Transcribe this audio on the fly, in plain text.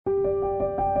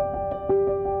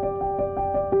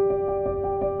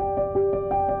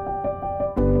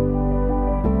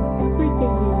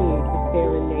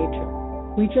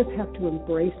We just have to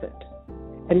embrace it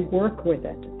and work with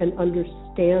it and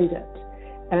understand it.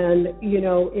 And,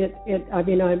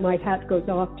 my hat goes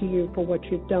off to you for what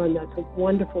you've done. That's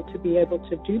wonderful to be able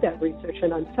to do that research.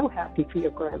 And I'm so happy for your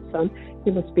grandson.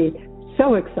 He must be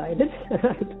so excited.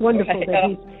 It's wonderful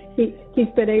that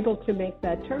he's been able to make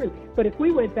that turn. But if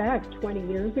we went back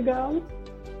 20 years ago,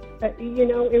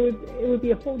 it would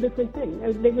be a whole different thing.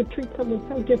 They would treat someone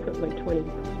so differently 20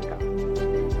 years ago.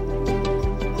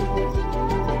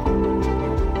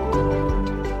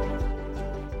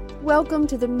 Welcome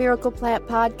to the Miracle Plant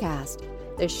Podcast,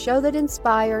 the show that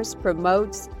inspires,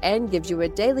 promotes, and gives you a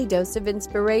daily dose of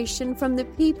inspiration from the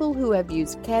people who have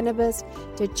used cannabis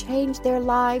to change their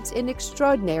lives in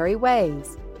extraordinary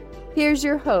ways. Here's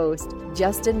your host,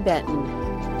 Justin Benton.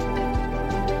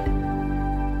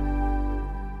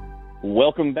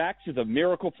 Welcome back to the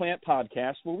Miracle Plant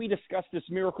Podcast, where we discuss this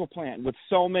miracle plant with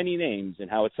so many names and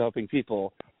how it's helping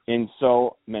people in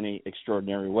so many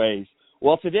extraordinary ways.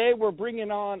 Well, today we're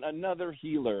bringing on another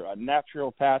healer, a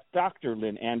naturopath, Dr.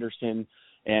 Lynn Anderson,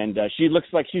 and she looks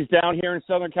like she's down here in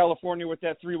Southern California with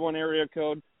that 31 area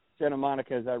code, Santa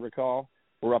Monica, as I recall.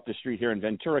 We're up the street here in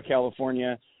Ventura,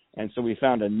 California, and so we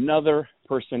found another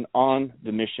person on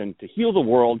the mission to heal the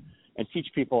world and teach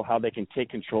people how they can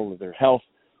take control of their health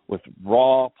with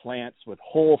raw plants, with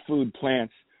whole food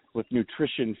plants, with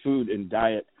nutrition, food, and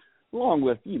diet, along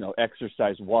with,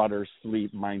 exercise, water,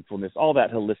 sleep, mindfulness, all that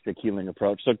holistic healing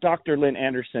approach. So Dr. Lynn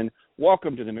Anderson,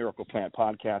 welcome to the Miracle Plant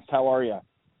Podcast. How are you?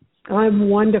 I'm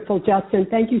wonderful, Justin.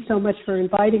 Thank you so much for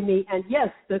inviting me. And yes,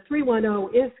 the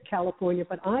 310 is California,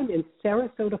 but I'm in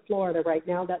Sarasota, Florida right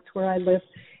now. That's where I live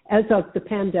as of the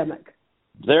pandemic.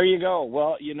 There you go.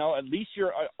 Well, at least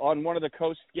you're on one of the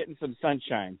coasts getting some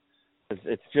sunshine.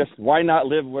 It's just, why not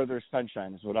live where there's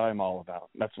sunshine is what I'm all about.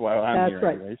 That's why I'm here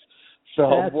anyways. So,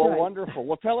 right. Wonderful.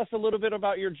 Well, tell us a little bit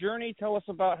about your journey. Tell us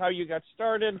about how you got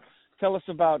started. Tell us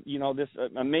about, this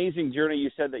amazing journey you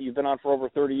said that you've been on for over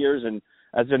 30 years. And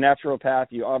as a naturopath,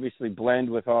 you obviously blend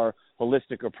with our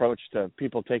holistic approach to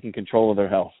people taking control of their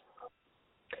health.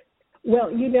 Well,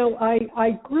 I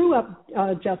grew up,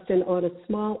 Justin, on a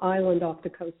small island off the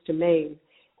coast of Maine.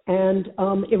 And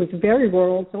it was very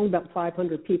rural. It's only about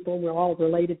 500 people. We're all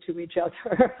related to each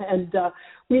other. And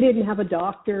we didn't have a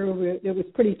doctor. It was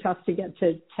pretty tough to get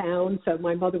to town. So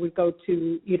my mother would go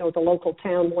to, the local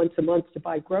town once a month to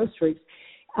buy groceries.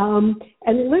 And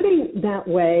living that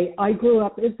way, I grew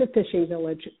up, it's a fishing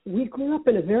village. We grew up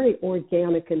in a very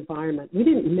organic environment. We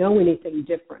didn't know anything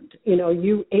different.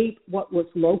 You ate what was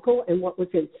local and what was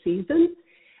in season.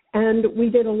 And we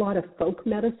did a lot of folk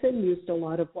medicine, used a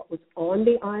lot of what was on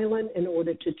the island in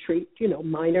order to treat,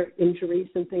 minor injuries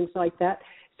and things like that.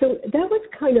 So that was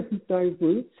kind of my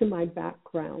roots and my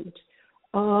background.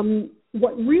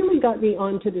 What really got me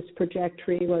onto this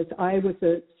trajectory was I was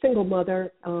a single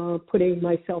mother putting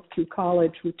myself through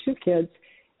college with 2 kids.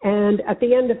 And at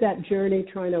the end of that journey,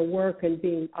 trying to work and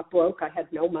being broke, I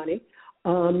had no money.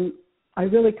 I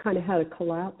really kind of had a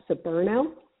collapse, a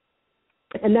burnout.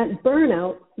 And that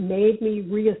burnout made me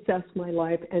reassess my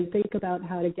life and think about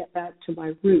how to get back to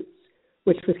my roots,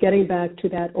 which was getting back to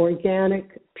that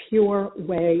organic, pure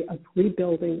way of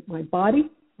rebuilding my body,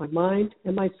 my mind,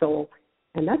 and my soul.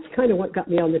 And that's kind of what got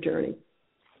me on the journey.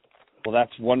 Well,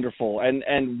 that's wonderful.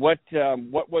 And what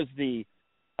was the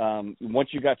once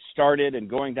you got started and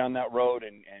going down that road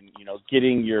and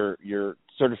getting your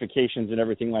certifications and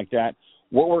everything like that,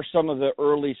 what were some of the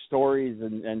early stories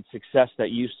and success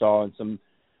that you saw in some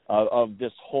of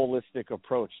this holistic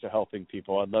approach to helping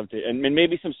people? I'd love to, and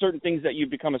maybe some certain things that you've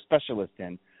become a specialist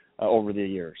in over the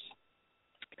years.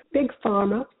 Big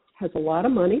Pharma has a lot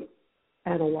of money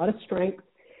and a lot of strength.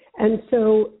 And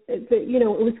so, it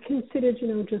was considered,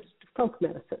 just folk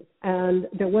medicine, and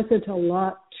there wasn't a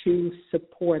lot to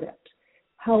support it.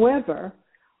 However,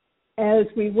 as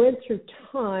we went through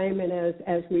time and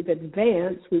as we've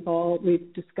advanced,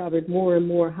 we've discovered more and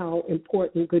more how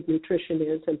important good nutrition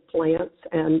is and plants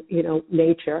and,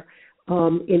 nature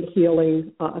in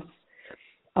healing us.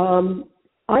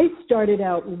 I started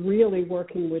out really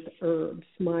working with herbs.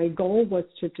 My goal was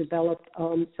to develop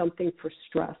something for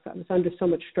stress. I was under so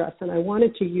much stress, and I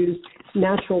wanted to use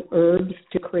natural herbs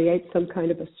to create some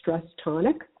kind of a stress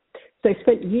tonic. So I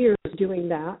spent years doing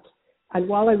that. And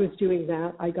while I was doing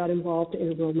that, I got involved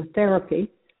in aromatherapy,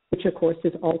 which, of course,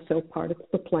 is also part of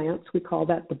the plants. We call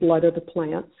that the blood of the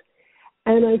plants.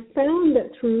 And I found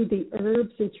that through the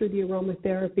herbs and through the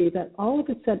aromatherapy that all of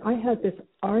a sudden I had this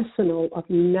arsenal of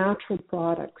natural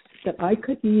products that I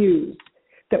could use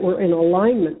that were in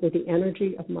alignment with the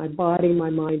energy of my body, my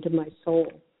mind, and my soul.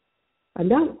 And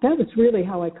that was really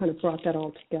how I kind of brought that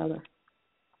all together.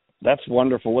 That's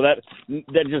wonderful. Well,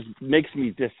 that just makes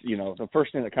me just, the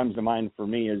first thing that comes to mind for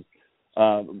me is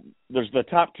there's the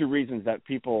top two reasons that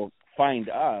people find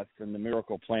us in the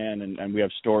Miracle Plant, and we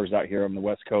have stores out here on the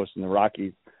West Coast and the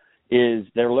Rockies, is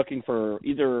they're looking for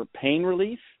either pain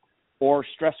relief or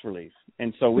stress relief.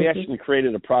 And so we actually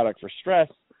created a product for stress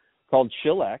called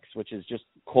Chill-X, which is just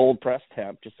cold pressed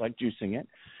hemp, just like juicing it,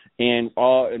 and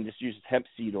just uses hemp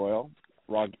seed oil,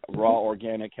 raw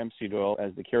organic hemp seed oil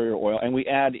as the carrier oil, and we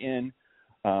add in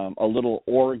a little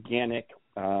organic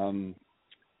passion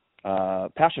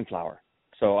flower.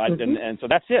 So and so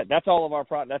that's it. That's all of our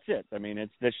product. That's it. I mean,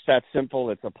 it's just that simple.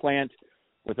 It's a plant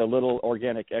with a little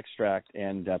organic extract,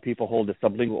 and people hold the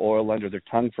sublingual oil under their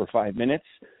tongue for 5 minutes,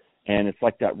 and it's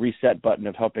like that reset button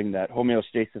of helping that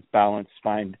homeostasis balance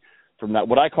find from that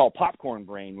what I call popcorn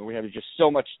brain, where we have just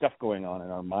so much stuff going on in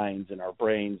our minds and our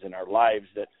brains and our lives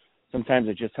that sometimes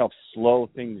it just helps slow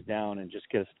things down and just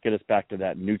get us back to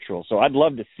that neutral. So I'd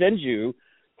love to send you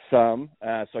some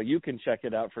so you can check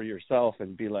it out for yourself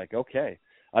and be like, okay,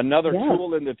 another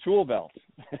tool in the tool belt.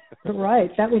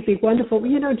 Right. That would be wonderful.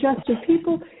 Justin,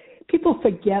 people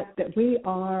forget that we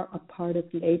are a part of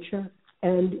nature.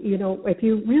 And, if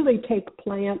you really take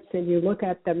plants and you look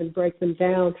at them and break them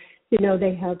down,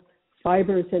 they have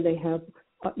fibers and they have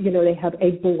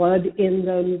a blood in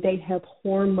them. They have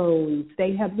hormones.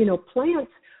 They have,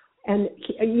 plants. And,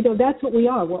 that's what we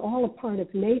are. We're all a part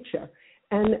of nature.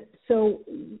 And so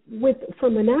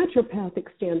from a naturopathic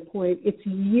standpoint, it's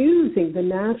using the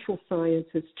natural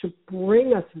sciences to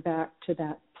bring us back to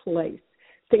that place,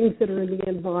 things that are in the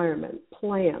environment,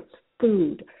 plants,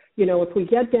 food. If we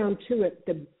get down to it,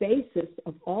 the basis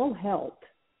of all health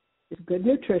is good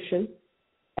nutrition,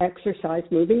 exercise,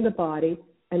 moving the body,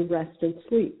 and rest and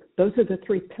sleep. Those are the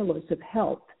three pillars of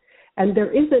health. And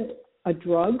there isn't a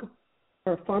drug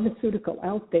or a pharmaceutical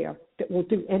out there that will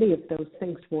do any of those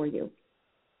things for you.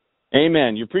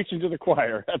 Amen. You're preaching to the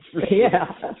choir. That's for sure. Yeah.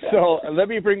 So let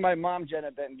me bring my mom,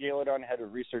 Janet Benton-Gaylord, on, Head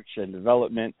of Research and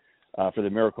Development for the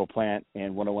Miracle Plant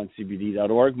and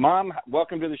 101CBD.org. Mom,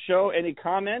 welcome to the show. Any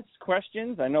comments,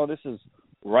 questions? I know this is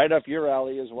right up your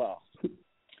alley as well.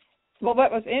 Well,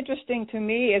 what was interesting to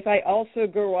me is I also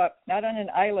grew up not on an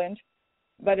island,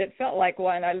 but it felt like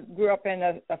one. I grew up in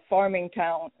a farming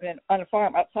town, on a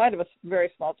farm outside of a very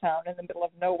small town in the middle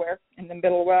of nowhere, in the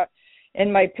middle of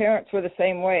and my parents were the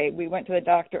same way. We went to the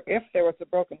doctor if there was a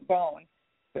broken bone.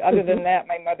 But other than that,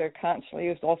 my mother constantly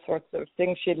used all sorts of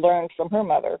things she'd learned from her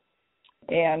mother.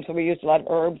 And so we used a lot of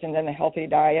herbs and then a healthy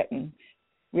diet. And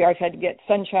we always had to get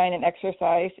sunshine and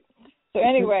exercise. So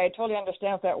anyway, I totally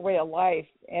understand that way of life.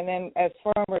 And then as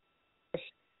farmers,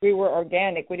 we were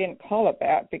organic. We didn't call it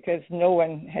that because no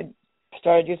one had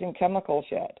started using chemicals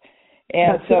yet.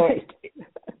 And That's so, right.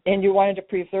 And you wanted to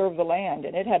preserve the land,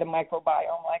 and it had a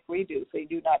microbiome like we do, so you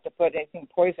do not to put anything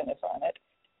poisonous on it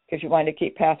because you wanted to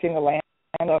keep passing the land.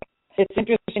 So it's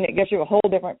interesting. It gives you a whole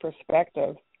different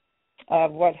perspective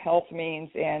of what health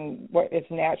means and what is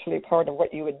naturally part of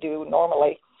what you would do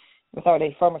normally without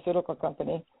a pharmaceutical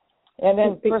company. And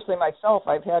then personally myself,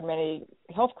 I've had many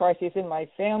health crises in my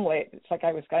family. It's like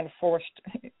I was kind of forced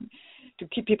to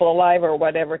keep people alive or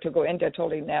whatever to go into a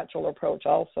totally natural approach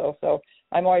also. So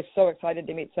I'm always so excited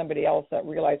to meet somebody else that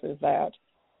realizes that.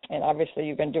 And obviously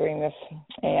you've been doing this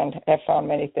and have found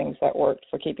many things that work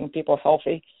for keeping people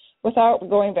healthy without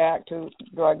going back to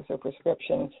drugs or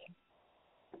prescriptions.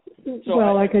 So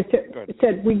like I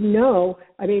said, we know,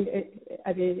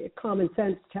 common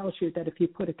sense tells you that if you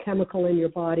put a chemical in your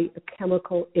body, a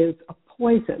chemical is a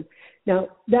poison. Now,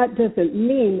 that doesn't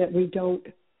mean that we don't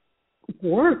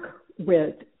work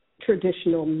with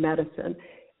traditional medicine.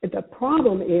 The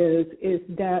problem is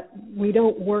that we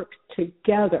don't work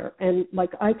together. And like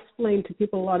I explain to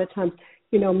people a lot of times,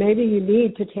 maybe you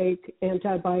need to take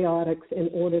antibiotics in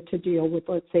order to deal with,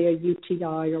 let's say, a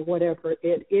UTI or whatever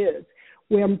it is.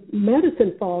 Where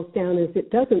medicine falls down is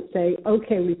it doesn't say,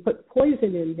 okay, we put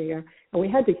poison in there and we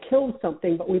had to kill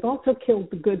something, but we've also killed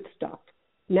the good stuff.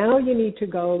 Now you need to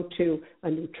go to a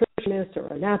nutritionist or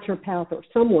a naturopath or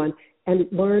someone and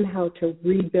learn how to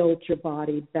rebuild your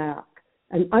body back.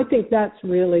 And I think that's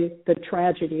really the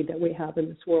tragedy that we have in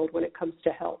this world when it comes to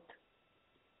health.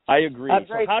 I agree.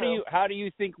 So true. how do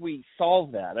you think we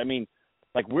solve that? I mean,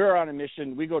 like we're on a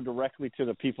mission. We go directly to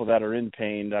the people that are in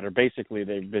pain, that are basically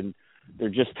they're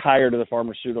just tired of the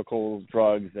pharmaceutical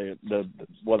drugs.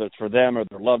 Whether it's for them or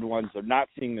their loved ones, they're not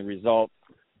seeing the results,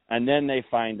 and then they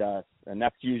find us, and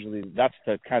that's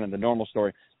the kind of the normal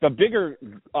story. The bigger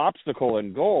obstacle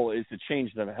and goal is to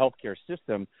change the healthcare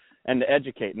system and to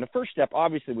educate. And the first step,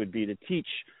 obviously, would be to teach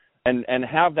and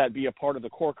have that be a part of the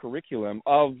core curriculum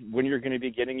of when you're going to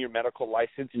be getting your medical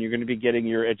license and you're going to be getting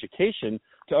your education,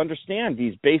 to understand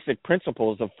these basic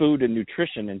principles of food and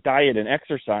nutrition and diet and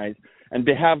exercise, and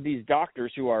to have these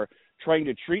doctors who are trying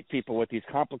to treat people with these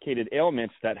complicated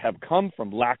ailments that have come from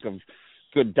lack of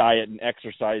good diet and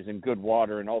exercise and good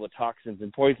water and all the toxins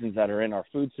and poisons that are in our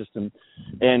food system,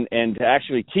 and to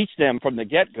actually teach them from the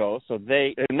get-go, so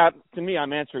they, and not to me,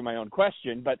 I'm answering my own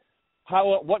question, but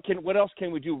what else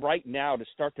can we do right now to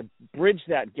start to bridge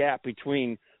that gap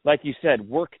between, like you said,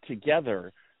 work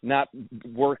together, not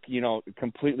work,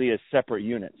 completely as separate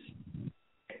units?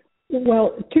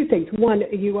 Well, two things. One,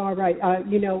 you are right. A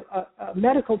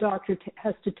medical doctor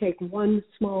has to take one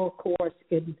small course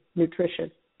in nutrition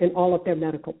in all of their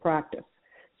medical practice.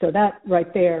 So that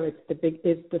right there is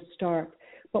the start.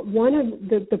 But one of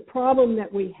the problem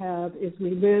that we have is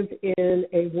we live in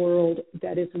a world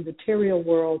that is a material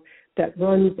world that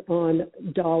runs on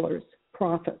dollars,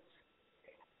 profits.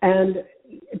 And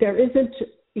there isn't,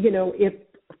 if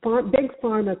big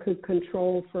pharma could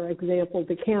control, for example,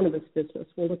 the cannabis business,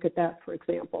 we'll look at that, for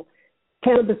example,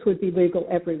 cannabis would be legal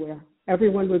everywhere.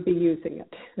 Everyone would be using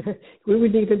it. There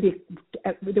wouldn't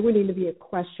even be a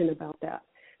question about that.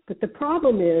 But the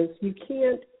problem is you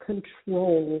can't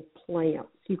control plants.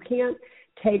 You can't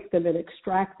take them and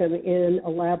extract them in a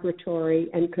laboratory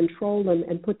and control them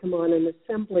and put them on an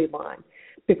assembly line.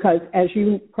 Because as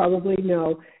you probably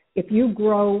know, if you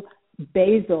grow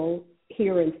basil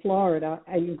here in Florida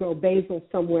and you grow basil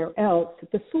somewhere else,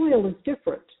 the soil is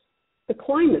different. The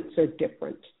climates are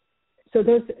different. So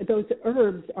those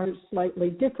herbs are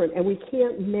slightly different, and we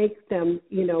can't make them,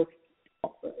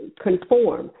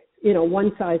 conform,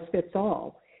 one size fits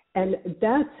all. And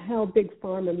that's how big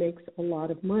pharma makes a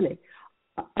lot of money.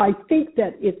 I think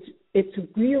that it's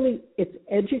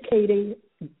educating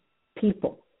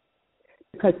people,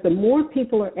 because the more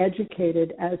people are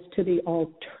educated as to the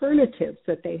alternatives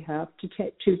that they have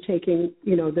to taking,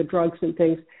 the drugs and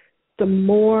things, the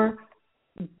more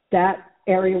that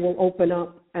area will open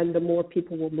up and the more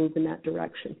people will move in that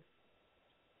direction.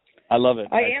 I love it.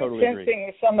 I totally agree.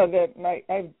 Sensing some of I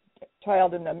have a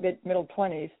child in the middle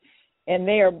 20s, and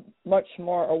they are much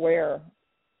more aware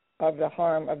of the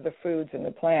harm of the foods and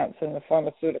the plants and the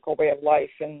pharmaceutical way of life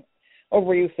and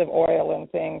overuse of oil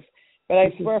and things. But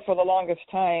I swear for the longest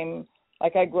time,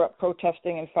 like I grew up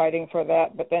protesting and fighting for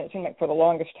that, but then it seemed like for the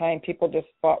longest time people just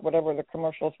bought whatever the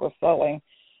commercials were selling.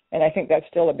 And I think that's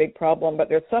still a big problem. But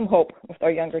there's some hope with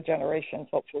our younger generations,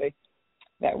 hopefully,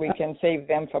 that we can save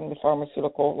them from the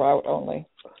pharmaceutical route only.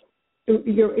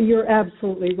 You're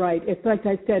absolutely right. It's like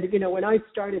I said, when I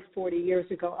started 40 years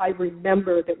ago, I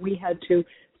remember that we had to,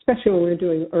 especially when we were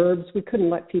doing herbs, we couldn't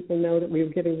let people know that we were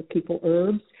giving people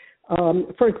herbs.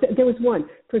 There was one,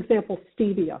 for example,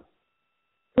 stevia.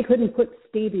 We couldn't put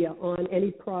stevia on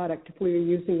any product if we were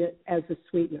using it as a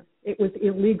sweetener. It was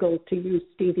illegal to use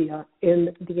stevia in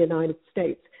the United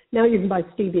States. Now you can buy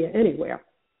stevia anywhere.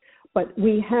 But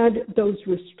we had those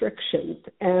restrictions,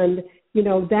 and,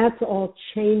 that's all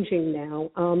changing now.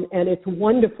 And it's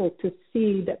wonderful to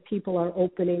see that people are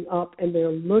opening up and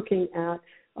they're looking at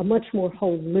a much more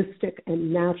holistic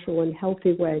and natural and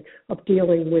healthy way of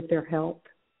dealing with their health.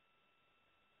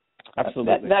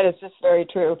 Absolutely. That is just very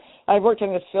true. I've worked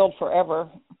in this field forever.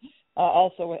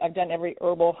 Also, I've done every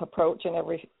herbal approach and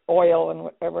every oil and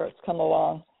whatever it's come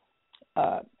along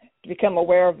to become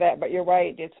aware of that. But you're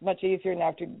right, it's much easier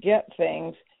now to get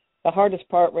things. The hardest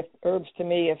part with herbs to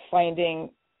me is finding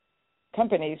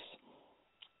companies,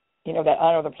 that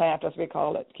honor the plant, as we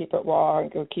call it, keep it raw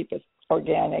and go keep it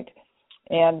organic.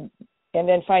 And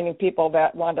then finding people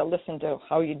that want to listen to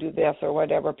how you do this or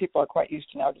whatever. People are quite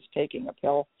used to now just taking a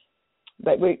pill.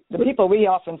 But the people we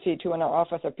often see, too, in our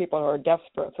office are people who are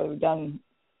desperate, so they've done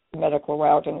the medical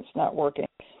route and it's not working.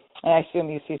 And I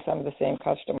assume you see some of the same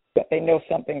customers, that they know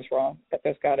something's wrong, that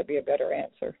there's got to be a better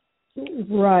answer.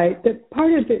 Right.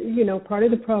 Part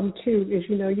of the problem, too, is,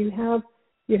 you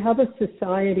have a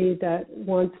society that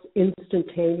wants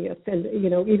instantaneous, and,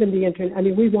 even the internet.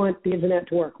 We want the internet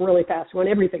to work really fast. We want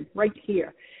everything right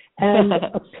here. And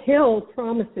a pill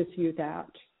promises you that,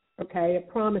 okay? It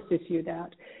promises you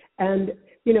that. And,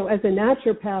 as a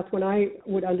naturopath, when I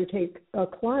would undertake a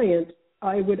client,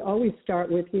 I would always start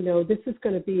with, this is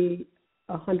going to be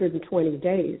 120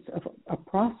 days of a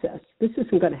process. This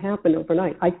isn't going to happen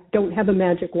overnight. I don't have a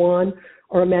magic wand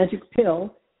or a magic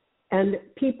pill. And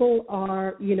people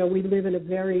are, we live in a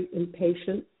very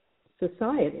impatient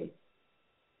society.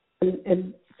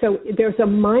 And so there's a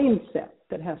mindset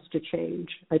that has to change,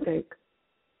 I think.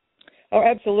 Oh,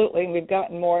 absolutely. And we've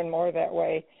gotten more and more that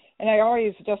way. And I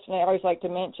always like to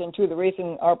mention, too, the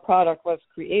reason our product was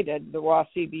created, the raw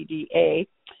CBDA,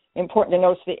 important to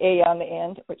notice the A on the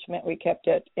end, which meant we kept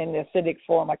it in the acidic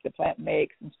form like the plant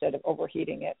makes instead of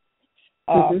overheating it.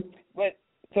 But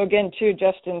so again, too,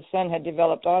 Justin's son had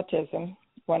developed autism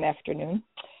one afternoon,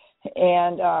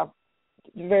 and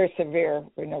very severe,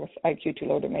 with IQ too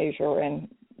low to measure and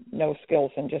no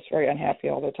skills and just very unhappy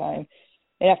all the time.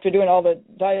 And after doing all the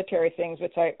dietary things,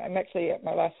 which I'm actually,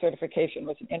 my last certification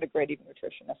was an integrative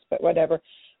nutritionist, but whatever.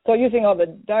 So using all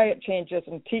the diet changes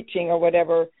and teaching or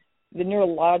whatever, the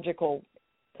neurological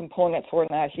components were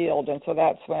not healed. And so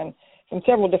that's when, from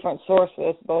several different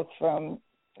sources, both from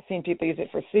seeing people use it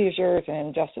for seizures,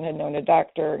 and Justin had known a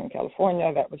doctor in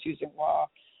California that was using raw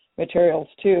materials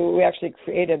too. We actually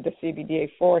created the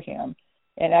CBDA for him.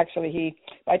 And actually,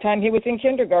 by the time he was in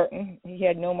kindergarten, he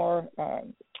had no more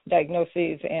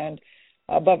diagnoses and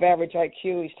above average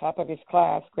IQ. He's top of his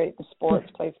class, great in sports,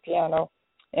 plays piano.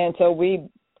 And so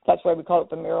that's why we call it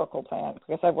the miracle plant,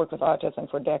 because I've worked with autism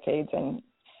for decades, and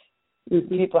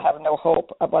people have no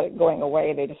hope about it going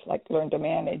away. They just learn to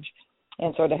manage.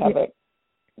 And so to have it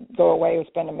go away has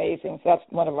been amazing. So that's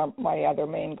one of my other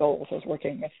main goals, is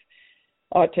working with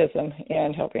autism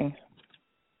and helping.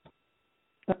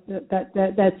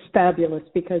 That's fabulous,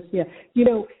 because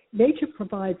nature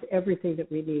provides everything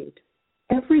that we need.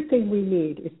 Everything we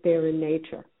need is there in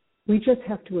nature. We just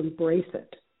have to embrace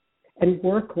it and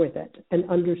work with it and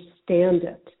understand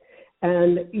it.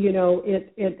 And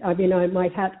my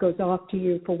hat goes off to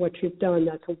you for what you've done.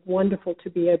 That's wonderful to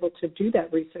be able to do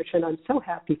that research, and I'm so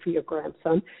happy for your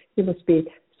grandson. He must be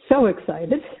so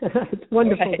excited. It's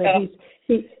wonderful that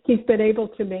he's been able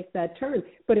to make that turn.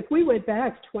 But if we went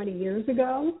back 20 years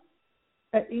ago,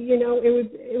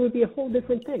 it would be a whole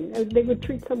different thing. They would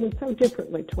treat someone so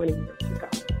differently 20 years ago.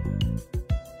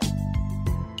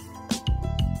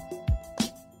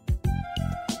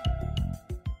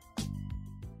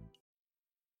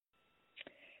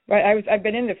 Right. I've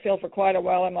been in the field for quite a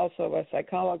while. I'm also a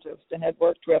psychologist and had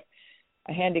worked with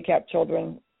handicapped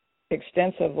children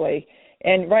extensively.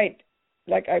 And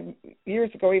years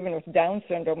ago, even with Down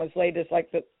syndrome, as late as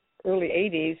the early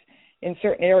 80s, in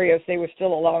certain areas, they were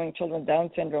still allowing children with Down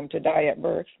syndrome to die at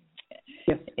birth.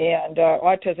 Yes. And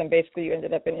autism, basically, you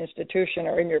ended up in an institution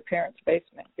or in your parents'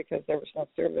 basement because there was no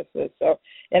services. So,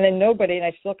 and then nobody, and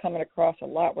I'm still coming across a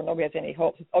lot where nobody has any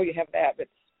hope. Oh, you have that, but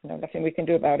nothing we can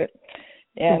do about it.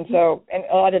 And so, and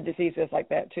a lot of diseases like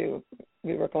that too.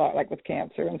 We work a lot with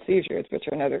cancer and seizures, which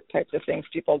are another types of things.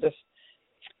 People just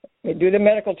do the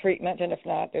medical treatment, and if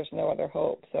not, there's no other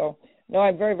hope. So, no,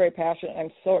 I'm very, very passionate. I'm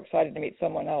so excited to meet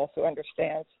someone else who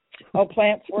understands how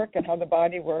plants work and how the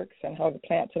body works and how the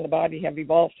plants and the body have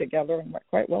evolved together and work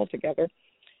quite well together,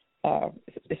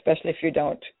 especially if you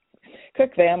don't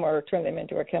cook them or turn them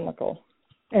into a chemical.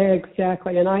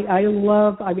 Exactly. And I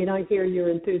hear your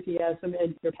enthusiasm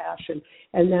and your passion,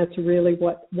 and that's really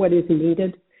what is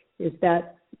needed, is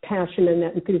that passion and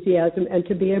that enthusiasm, and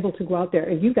to be able to go out there.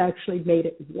 And you've actually made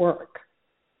it work.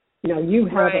 You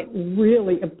have a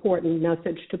really important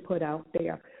message to put out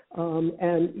there.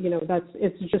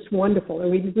 It's just wonderful. And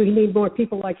we need more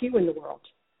people like you in the world.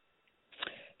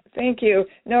 Thank you.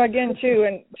 No, again, too,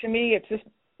 and to me, it's just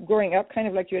growing up, kind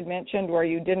of like you had mentioned, where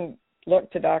you didn't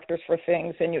look to doctors for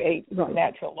things and you ate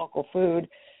natural local food.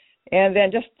 And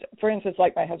then just, for instance,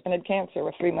 my husband had cancer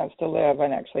with 3 months to live,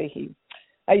 and actually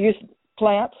I used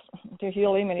plants to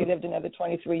heal him, and he lived another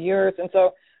 23 years. And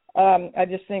so I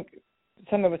just think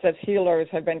some of us as healers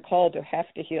have been called to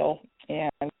have to heal,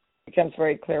 and it becomes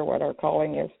very clear what our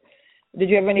calling is. Did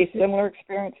you have any similar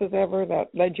experiences ever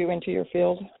that led you into your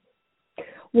field?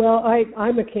 Well,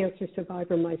 I'm a cancer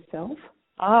survivor myself.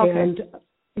 Okay. And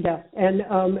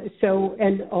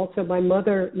and also my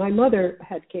mother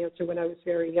had cancer when I was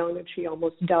very young, and she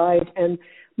almost died. And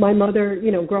my mother,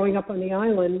 growing up on the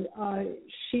island,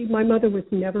 my mother was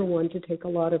never one to take a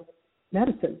lot of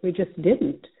medicine. We just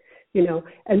didn't,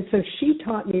 And so she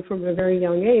taught me from a very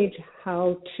young age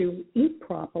how to eat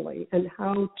properly and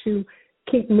how to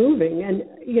keep moving. And,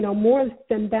 more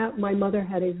than that, my mother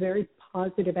had a very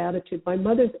positive attitude. My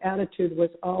mother's attitude was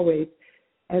always,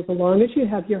 as long as you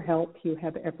have your health, you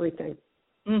have everything.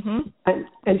 Mm-hmm.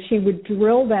 And she would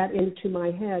drill that into my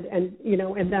head. And,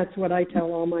 and that's what I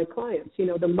tell all my clients.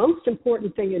 The most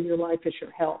important thing in your life is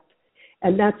your health.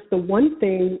 And that's the one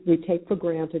thing we take for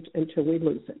granted until we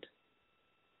lose it,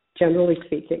 generally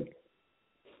speaking.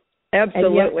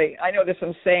 Absolutely. I know there's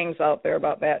some sayings out there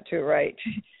about that too, right?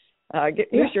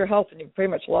 Lose your health and you've pretty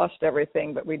much lost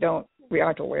everything, but we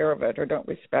aren't aware of it or don't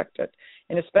respect it.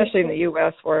 And especially in the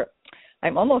U.S., where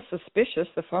I'm almost suspicious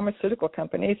the pharmaceutical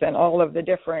companies and all of the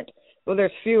different Well,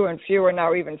 there's fewer and fewer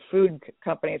now, even food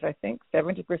companies. I think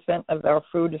 70% of our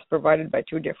food is provided by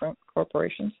 2 different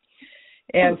corporations.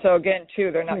 And so, again,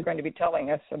 too, they're not going to be telling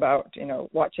us about,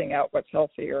 watching out what's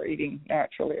healthy or eating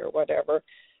naturally or whatever.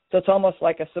 So it's almost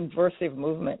like a subversive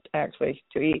movement, actually,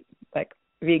 to eat, like,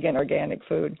 vegan, organic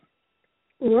food.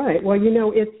 Right. Well,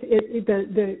 it's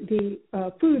the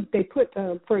food they put,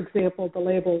 for example, the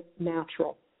label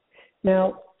natural.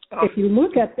 Now, if you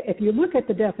look at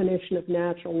the definition of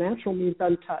natural means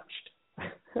untouched.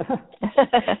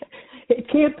 It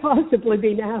can't possibly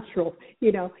be natural,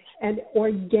 and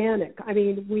organic. I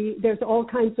mean, there's all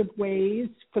kinds of ways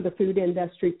for the food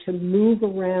industry to move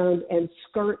around and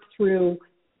skirt through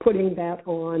putting that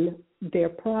on their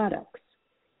products.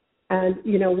 And,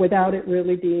 without it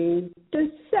really being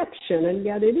deception, and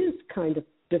yet it is kind of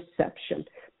deception.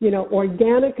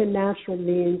 Organic and natural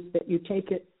means that you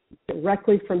take it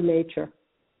directly from nature,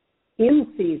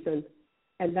 in season,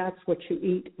 and that's what you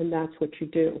eat and that's what you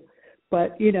do.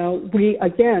 But,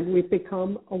 we've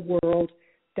become a world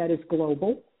that is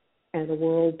global and a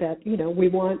world that, we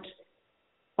want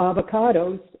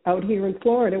avocados out here in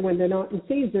Florida when they're not in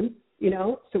season,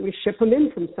 so we ship them in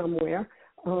from somewhere.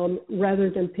 Rather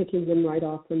than picking them right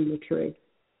off from the tree.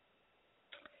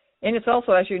 And it's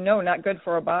also, as you know, not good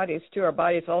for our bodies, too. Our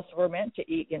bodies also were meant to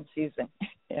eat in season.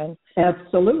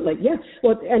 Absolutely, yes.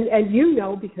 Well, and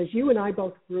because you and I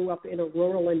both grew up in a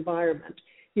rural environment.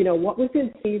 What was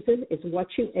in season is what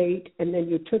you ate, and then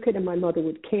you took it, and my mother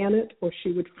would can it or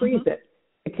she would freeze it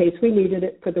in case we needed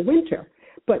it for the winter.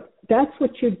 But that's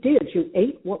what you did. You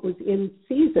ate what was in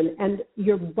season, and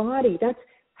your body, that's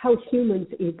how humans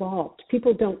evolved.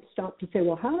 People don't stop to say,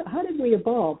 well, how did we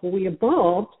evolve? Well, we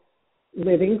evolved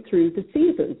living through the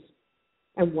seasons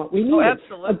and what we needed. Oh,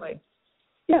 absolutely.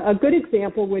 A good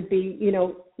example would be,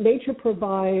 nature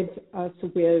provides us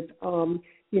with,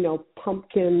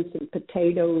 pumpkins and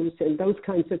potatoes and those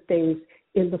kinds of things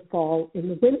in the fall, in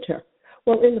the winter.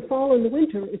 Well, in the fall and the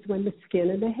winter is when the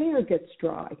skin and the hair gets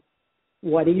dry.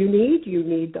 What do you need? You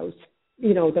need those,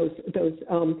 those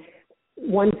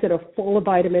ones that are full of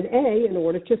vitamin A in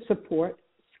order to support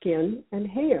skin and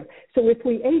hair. So if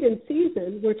we ate in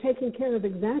season, we're taking care of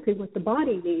exactly what the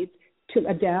body needs to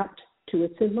adapt to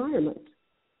its environment.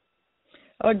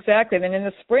 Oh, exactly. And in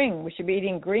the spring, we should be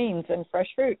eating greens and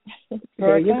fresh fruit.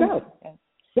 There you go.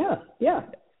 Yeah.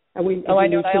 And I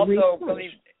know. I also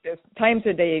believe there's times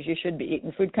of days you should be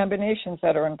eating food combinations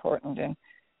that are important. And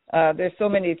there's so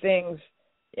many things.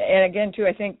 And again, too,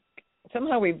 I think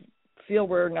somehow we feel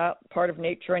we're not part of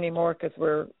nature anymore because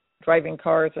we're driving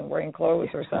cars and wearing clothes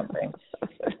or something.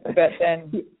 But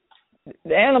then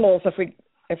the animals, if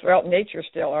we're out in nature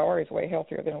still, are always way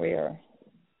healthier than we are.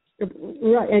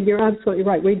 Right, and you're absolutely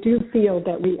right. We do feel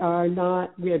that we are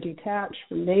detached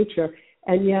from nature,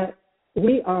 and yet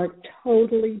we are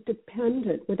totally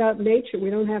dependent. Without nature,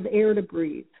 we don't have air to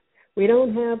breathe. We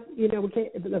don't have,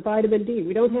 the vitamin D.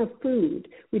 We don't have food.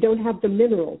 We don't have the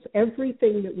minerals.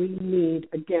 Everything that we need,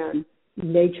 again,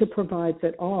 nature provides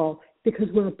it all because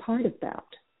we're a part of that.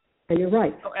 And you're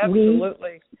right. Oh,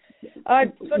 absolutely.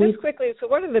 Just quickly, so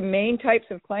what are the main types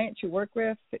of clients you work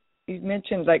with? You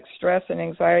mentioned like stress and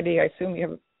anxiety. I assume you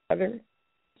have other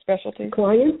specialties?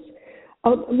 Clients?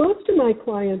 Most of my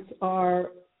clients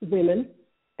are women,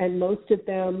 and most of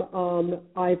them,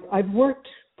 I've worked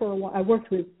for a while. I worked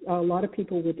with a lot of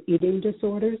people with eating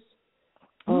disorders,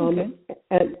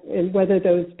 and whether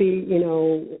those be,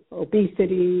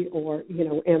 obesity or,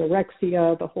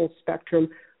 anorexia, the whole spectrum.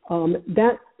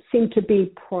 That seemed to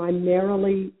be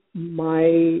primarily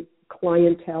my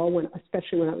clientele,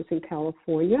 especially when I was in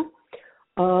California.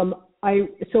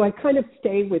 So I kind of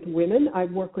stay with women. I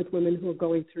work with women who are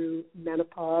going through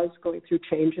menopause, going through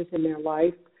changes in their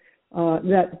life.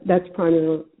 That's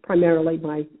primarily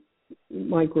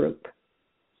my group.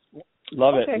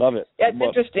 Love it. Yeah, it's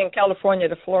interesting, California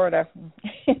to Florida.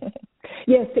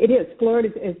 Yes, it is. Florida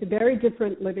is very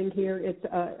different living here. It's,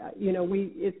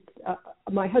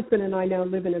 my husband and I now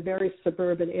live in a very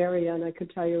suburban area, and I could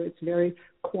tell you it's very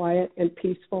quiet and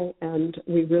peaceful, and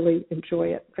we really enjoy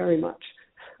it very much.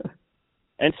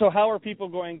 And so how are people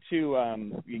going to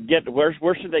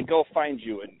where should they go find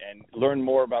you and learn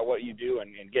more about what you do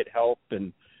and get help?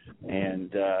 And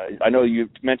I know you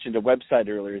mentioned a website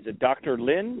earlier. Is it Dr.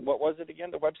 Lynn? What was it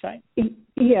again, the website?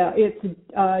 Yeah, it's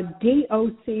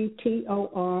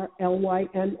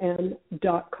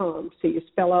DoctorLynn.com. So you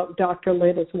spell out Dr.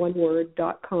 Lynn as one word,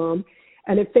 .com.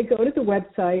 And if they go to the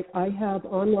website, I have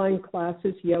online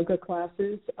classes, yoga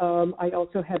classes. I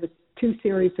also have 2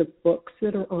 series of books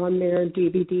that are on there,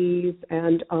 DVDs,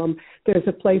 and there's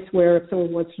a place where if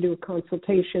someone wants to do a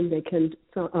consultation, they can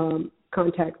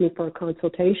contact me for a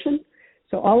consultation.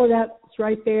 So all of that's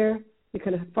right there. You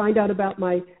can find out about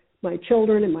my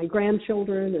children and my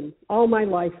grandchildren and all my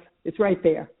life. It's right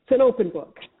there. It's an open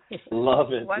book.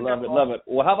 Love it, Wonderful. love it.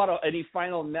 Well, how about any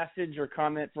final message or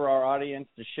comment for our audience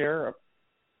to share?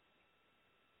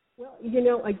 Well,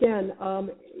 again,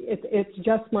 it's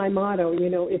just my motto.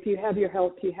 If you have your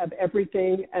health, you have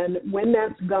everything. And when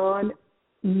that's gone,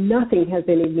 nothing has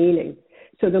any meaning.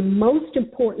 So the most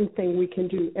important thing we can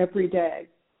do every day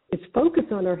is focus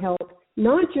on our health,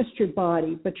 not just your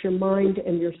body, but your mind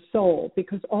and your soul,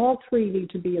 because all three need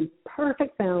to be in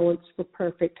perfect balance for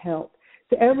perfect health.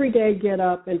 So every day, get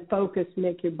up and focus,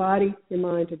 make your body, your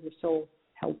mind, and your soul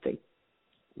healthy.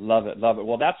 Love it.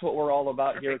 Well, that's what we're all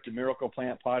about here at the Miracle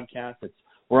Plant Podcast.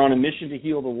 We're on a mission to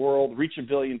heal the world, reach 1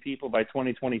 billion people by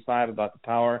 2025 about the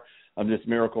power of this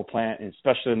miracle plant, and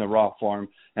especially in the raw form,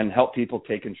 and help people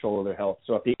take control of their health.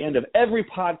 So at the end of every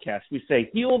podcast, we say,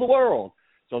 heal the world.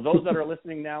 So those that are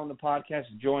listening now in the podcast,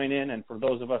 join in. And for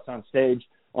those of us on stage,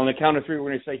 on the count of 3, we're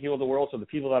going to say heal the world. So the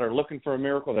people that are looking for a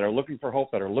miracle, that are looking for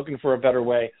hope, that are looking for a better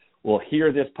way, will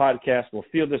hear this podcast, will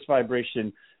feel this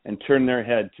vibration, and turn their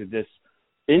head to this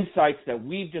insights that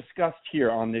we've discussed here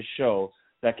on this show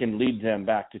that can lead them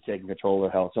back to taking control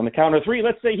of their health. So on the count of 3,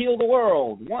 let's say heal the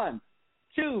world. 1,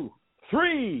 2,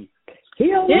 3.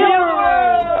 Heal the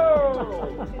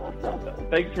world!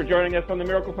 Thanks for joining us on the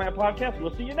Miracle Plant Podcast.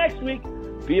 We'll see you next week.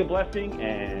 Be a blessing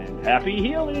and happy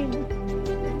healing.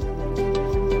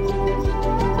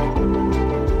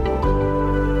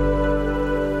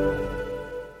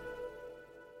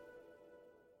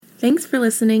 Thanks for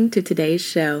listening to today's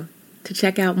show. To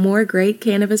check out more great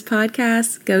cannabis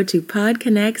podcasts, go to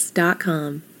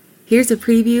podconnects.com. Here's a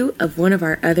preview of one of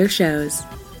our other shows.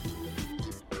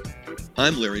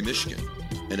 I'm Larry Michigan,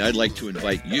 and I'd like to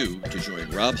invite you to join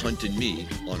Rob Hunt and me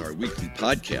on our weekly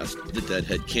podcast, The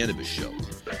Deadhead Cannabis Show.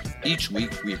 Each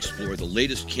week, we explore the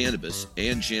latest cannabis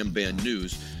and jam band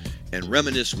news and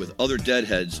reminisce with other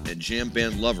Deadheads and jam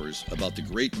band lovers about the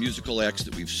great musical acts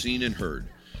that we've seen and heard.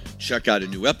 Check out a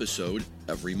new episode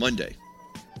every Monday.